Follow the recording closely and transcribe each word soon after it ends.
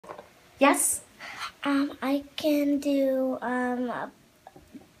Yes? I can do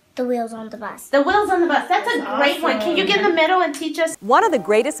the wheels on the bus. The wheels on the bus. That's a great one. Can you get in the middle and teach us? One of the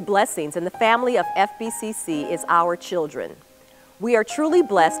greatest blessings in the family of FBCC is our children. We are truly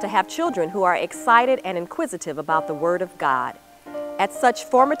blessed to have children who are excited and inquisitive about the Word of God. At such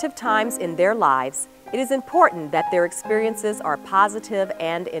formative times in their lives, it is important that their experiences are positive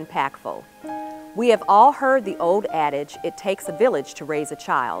and impactful. We have all heard the old adage, it takes a village to raise a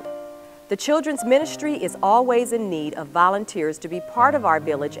child. The children's ministry is always in need of volunteers to be part of our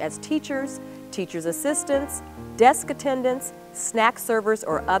village as teachers, teachers' assistants, desk attendants, snack servers,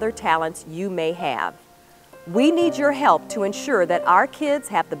 or other talents you may have. We need your help to ensure that our kids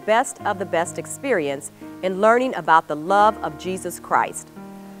have the best experience in learning about the love of Jesus Christ.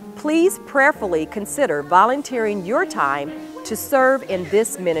 Please prayerfully consider volunteering your time to serve in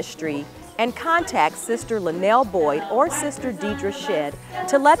this ministry and contact Sister Linnell Boyd or Sister Deidre Shedd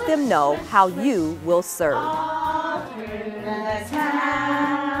to let them know how you will serve.